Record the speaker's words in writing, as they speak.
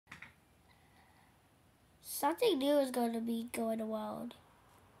Something new is going to be going around.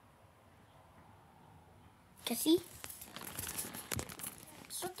 Can see?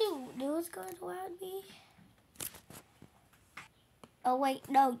 Something new is going around me. Oh wait,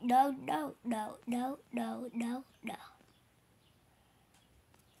 no.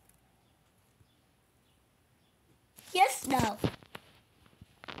 Yes, no.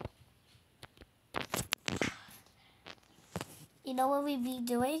 You know what we be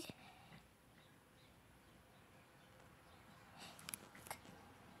doing?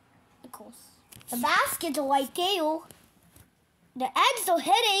 Of course. The basket's a white tail. The eggs are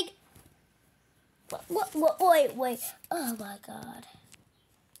hitting. Wait. Oh my God.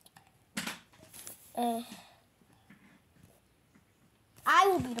 I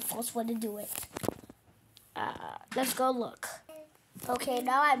will be the first one to do it. Let's go look. Okay,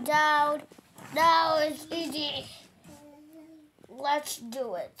 now I'm down. Now it's easy. Let's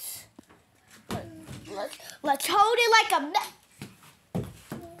do it. Let's hold it like a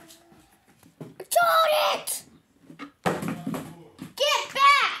hold it! Get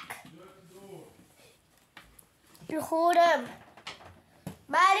back! You hold him.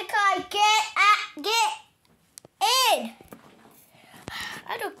 Malachi, get in!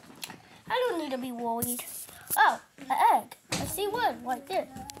 I don't need to be worried. Oh, an egg. I see one right there.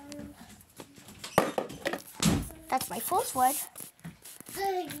 That's my first one.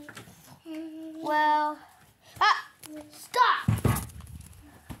 Well, stop!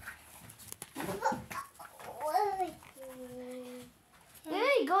 You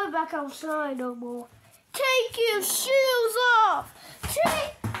ain't going back outside no more. Take your shoes off!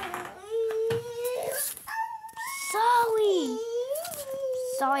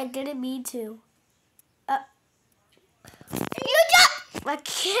 Sorry, I didn't mean to. I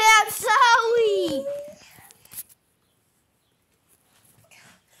can't, sorry!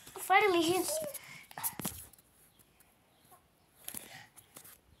 Finally, he's...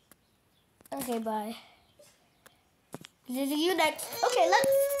 Okay, bye. You next. Okay,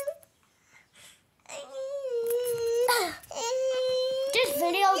 let's... This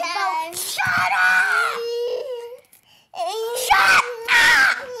video's about... Shut up! Shut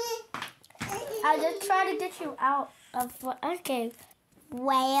up! I just tried to get you out of... Okay.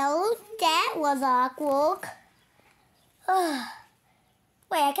 Well, that was awkward.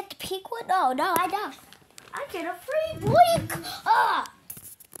 Wait, I get the pink one? No, I don't. I get a free week.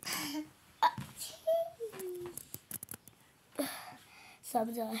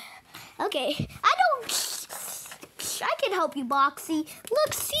 Okay, I can help you, Boxy.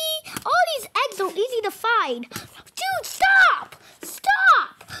 Look, see? All these eggs are easy to find. Dude, stop!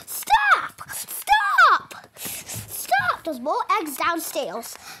 There's more eggs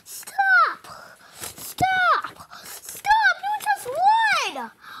downstairs. Stop! You just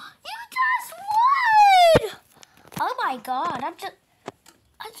won! Oh my God, I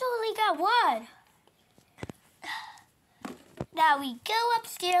only got one. Now we go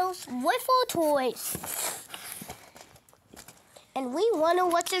upstairs with our toys. And we wonder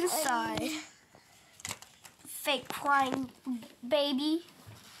what's inside. Fake crying baby.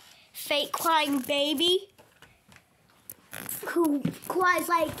 Who cries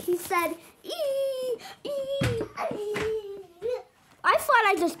like he said, ee, ee, ee. I thought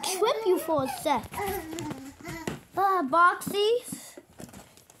I just tripped you for a sec. Boxy,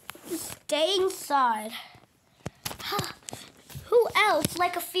 stay inside. Who else,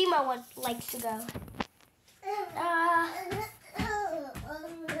 like a female one, likes to go?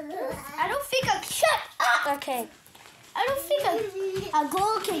 I don't think shut up! Okay. I don't think a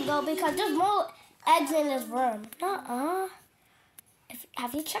girl can go because there's more eggs in this room.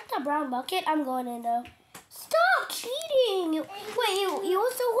 Have you checked the brown bucket? I'm going in though. Stop cheating! You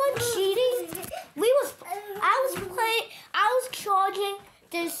also want cheating? I was charging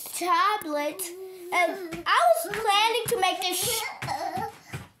this tablet, and I was planning to make this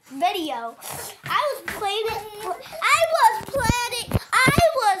video.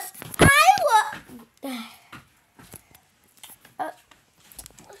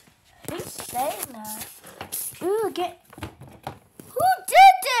 Who's saying that? Ooh, who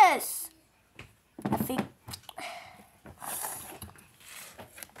did this? I think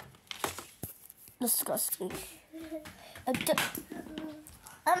disgusting. I'm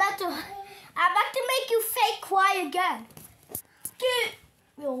about to make you fake cry again. Get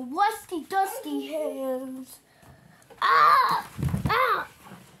your rusty, dusty hands.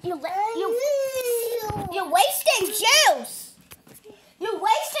 You're wasting juice. You're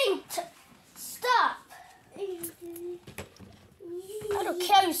wasting. Stop. I don't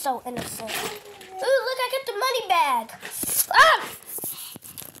care. You're so innocent. Ooh, look! I got the money bag.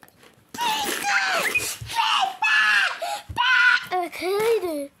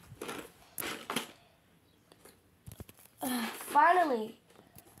 Okay. Finally.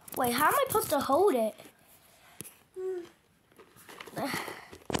 Wait, how am I supposed to hold it? Wait,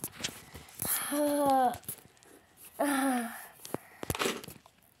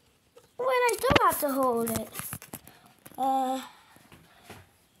 I do have to hold it. Well,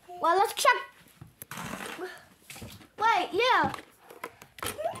 let's check. Wait, yeah.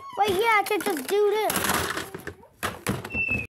 Wait, yeah, I can just do this.